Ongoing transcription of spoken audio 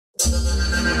Hey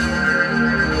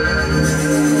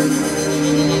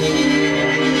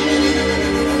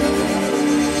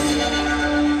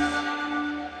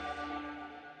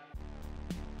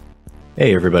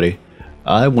everybody,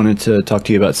 I wanted to talk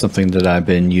to you about something that I've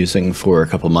been using for a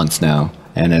couple months now,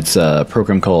 and it's a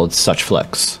program called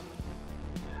suchflex.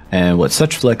 And what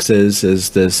suchflex is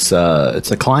this,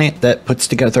 it's a client that puts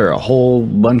together a whole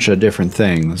bunch of different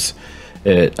things.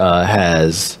 It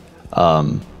has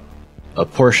a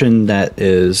portion that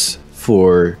is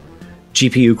for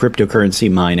GPU cryptocurrency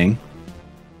mining.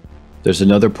 There's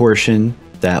another portion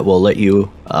that will let you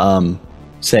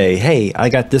say, hey, I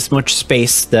got this much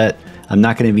space that I'm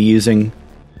not going to be using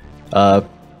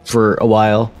for a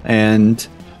while, and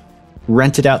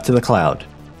rent it out to the cloud.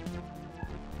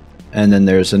 And then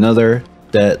there's another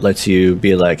that lets you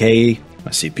be like, hey,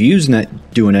 my CPU's not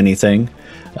doing anything.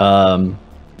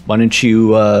 Why don't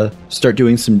you start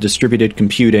doing some distributed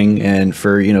computing and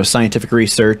for scientific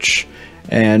research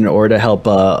and or to help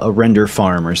a render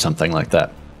farm or something like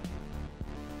that.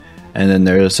 And then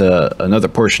there's another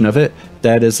portion of it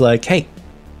that is like, hey,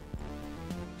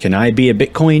 can I be a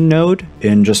Bitcoin node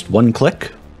in just one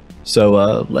click?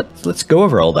 So let's go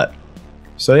over all that.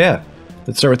 So yeah,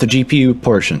 let's start with the GPU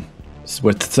portion.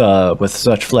 With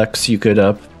suchflex, you could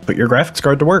put your graphics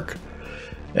card to work.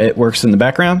 It works in the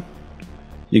background.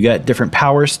 You got different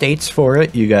power states for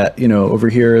it. You got, over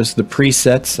here is the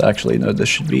presets. Actually, no, this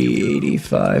should be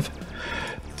 85.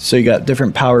 So you got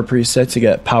different power presets. You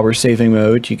got power saving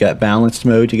mode. You got balanced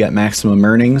mode. You got maximum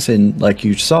earnings. And like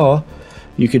you saw,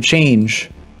 you could change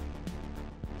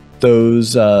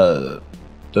those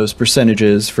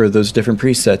percentages for those different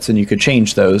presets, and you could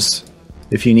change those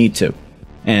if you need to.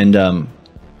 And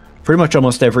pretty much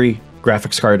almost every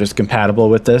graphics card is compatible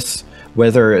with this.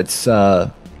 Whether it's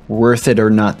worth it or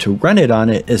not to run it on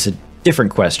it is a different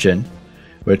question,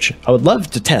 which I would love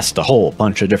to test a whole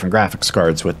bunch of different graphics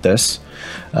cards with this.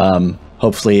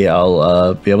 Hopefully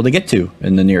I'll be able to get to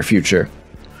in the near future.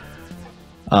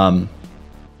 Then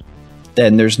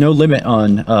there's no limit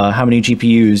on how many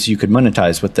GPUs you could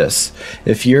monetize with this.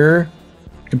 If your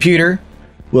computer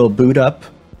will boot up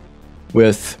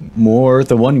with more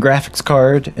than one graphics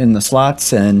card in the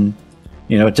slots, and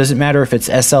it doesn't matter if it's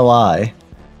SLI,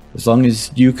 as long as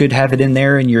you could have it in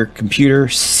there and your computer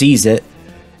sees it,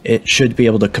 it should be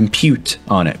able to compute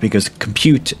on it, because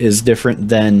compute is different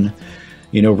than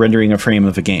rendering a frame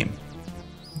of a game.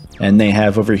 And they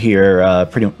have over here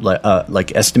pretty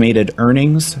like estimated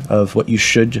earnings of what you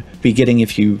should be getting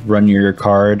if you run your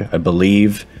card, I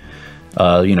believe,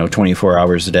 24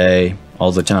 hours a day,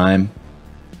 all the time.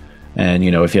 And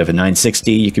if you have a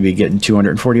 960, you could be getting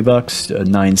 $240, a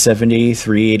 970,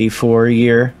 $384 a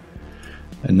year,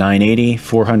 a 980,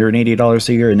 $480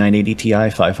 a year, a 980 Ti,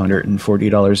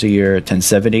 $540 a year, a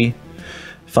 1070,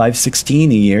 $516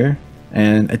 a year,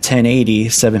 and a 1080,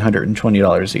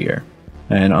 $720 a year.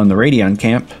 And on the Radeon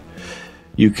camp,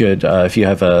 you could, if you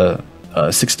have a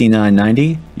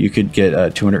 6990, you could get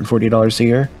 $240 a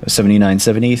year, a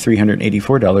 7970,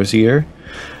 $384 a year,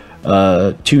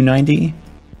 290,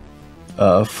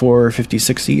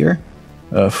 $456 a year,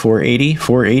 480,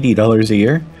 $480 a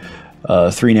year,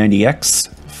 390X,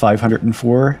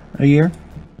 $504 a year,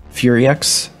 Fury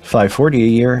X, $540 a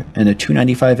year, and a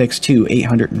 295X2,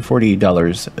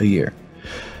 $840 a year.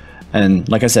 And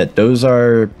like I said, those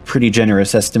are pretty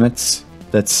generous estimates.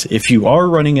 That's if you are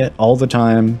running it all the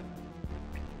time,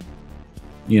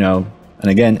 and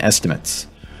again, estimates.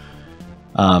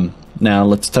 Now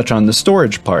let's touch on the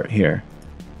storage part here.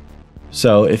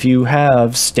 So if you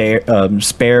have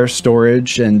spare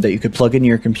storage and that you could plug in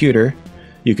your computer,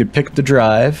 you could pick the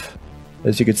drive,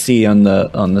 as you could see on the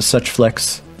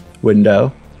suchflex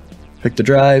window. Pick the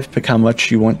drive, pick how much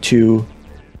you want to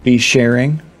be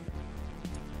sharing,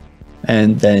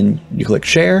 and then you click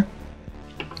share,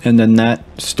 and then that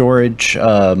storage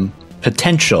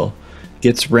potential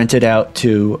gets rented out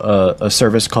to a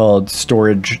service called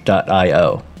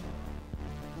storage.io.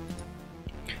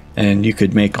 And you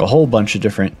could make a whole bunch of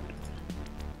different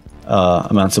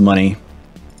amounts of money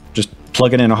just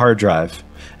plugging in a hard drive.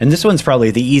 And this one's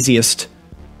probably the easiest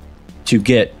to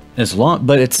get,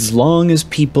 but it's as long as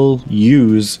people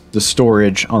use the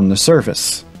storage on the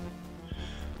service.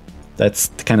 That's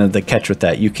kind of the catch with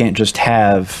that. You can't just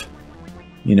have,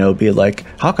 be like,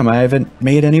 how come I haven't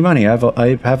made any money?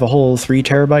 I have a whole 3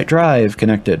 terabyte drive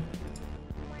connected.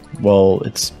 Well,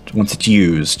 once it's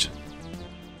used,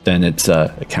 then it's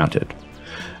counted.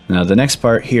 Now the next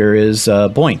part here is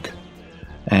Boink,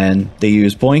 and they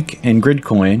use Boink and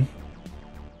Gridcoin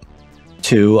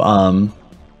to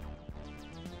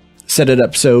set it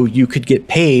up so you could get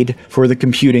paid for the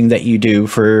computing that you do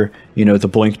for, you know, the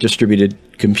BOINC distributed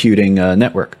computing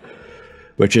network,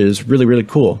 which is really, really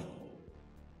cool.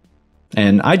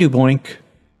 And I do BOINC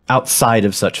outside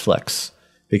of suchflex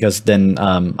because then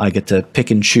I get to pick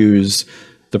and choose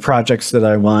the projects that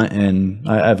I want, and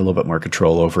I have a little bit more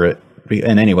control over it.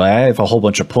 And anyway, I have a whole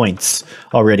bunch of points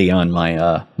already on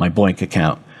my my BOINC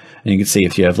account. And you can see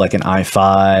if you have like an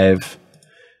i5,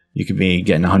 you could be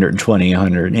getting 120,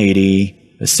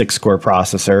 180, a 6-core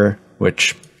processor,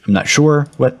 which I'm not sure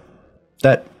what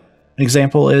that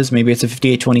example is. Maybe it's a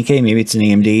 5820K, maybe it's an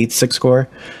AMD 6-core,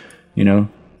 you know,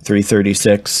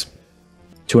 336,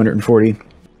 240. If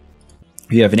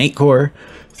you have an 8-core,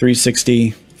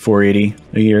 360, 480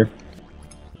 a year.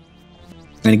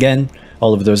 And again,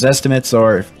 all of those estimates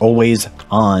are always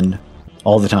on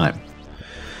all the time.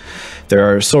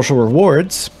 There are social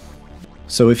rewards.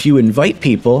 So if you invite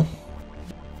people,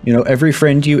 you know, every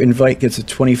friend you invite gets a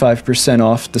 25%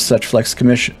 off the suchflex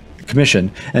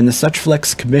commission. And the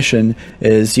suchflex commission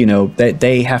is, you know,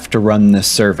 they have to run this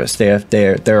service.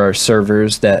 There are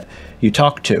servers that you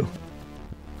talk to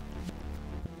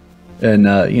in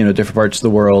you know, different parts of the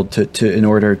world in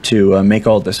order to make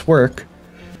all this work.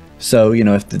 So, you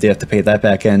know, if they have to pay that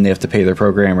back end, they have to pay their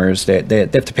programmers, they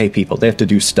have to pay people, they have to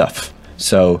do stuff.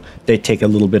 So they take a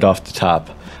little bit off the top,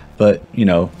 but, you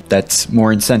know, that's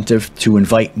more incentive to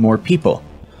invite more people.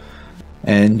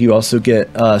 And you also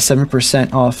get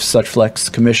 7% off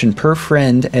suchflex commission per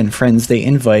friend and friends they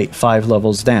invite 5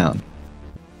 levels down.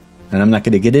 And I'm not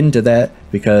going to get into that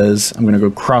because I'm going to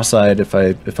go cross-eyed if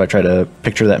I try to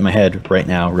picture that in my head right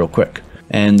now real quick.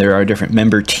 And there are different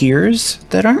member tiers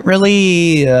that aren't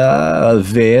really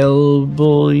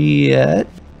available yet,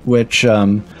 which,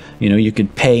 you know, you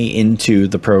could pay into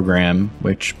the program,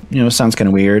 which, you know, sounds kind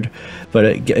of weird, but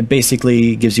it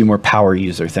basically gives you more power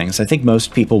user things. I think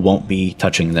most people won't be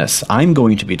touching this. I'm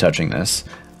going to be touching this.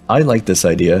 I like this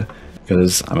idea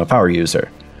because I'm a power user.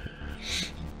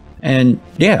 And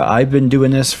yeah, I've been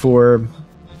doing this for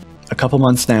a couple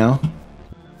months now.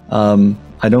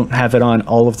 I don't have it on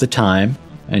all of the time,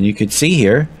 and you could see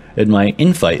here in my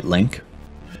invite link,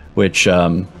 which,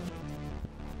 you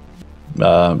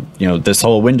know, this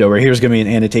whole window right here is going to be an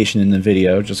annotation in the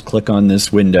video. Just click on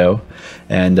this window,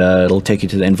 and it'll take you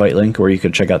to the invite link, or you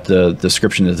could check out the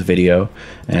description of the video,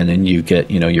 and then you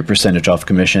get, you know, your percentage off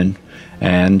commission.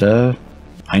 And I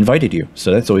invited you,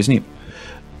 so that's always neat.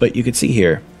 But you could see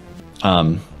here,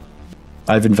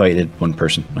 I've invited one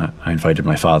person. I invited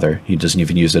my father. He doesn't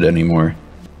even use it anymore.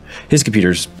 His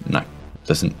computer's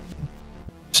it's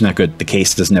not good. The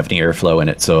case doesn't have any airflow in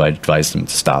it, so I advised him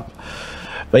to stop.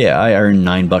 But yeah, I earned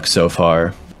 $9 so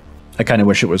far. I kind of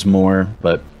wish it was more,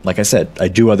 but like I said, I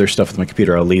do other stuff with my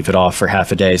computer. I'll leave it off for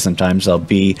half a day. Sometimes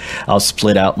I'll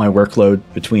split out my workload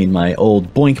between my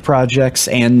old BOINC projects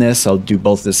and this. I'll do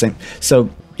both the same. So,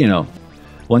 you know,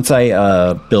 once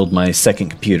I build my second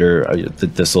computer,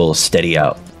 this will steady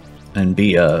out and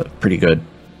be pretty good.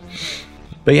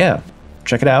 But yeah,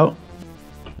 check it out.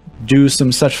 Do some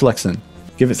suchflexing.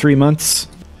 Give it 3 months.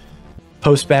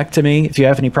 Post back to me. If you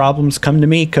have any problems, come to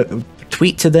me.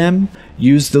 Tweet to them.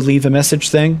 Use the leave a message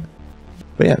thing.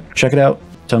 But yeah, check it out.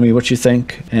 Tell me what you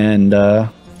think. And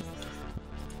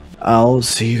I'll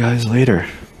see you guys later.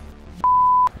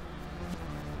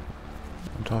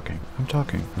 I'm talking.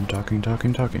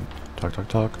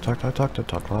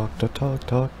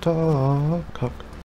 Talk. Talk.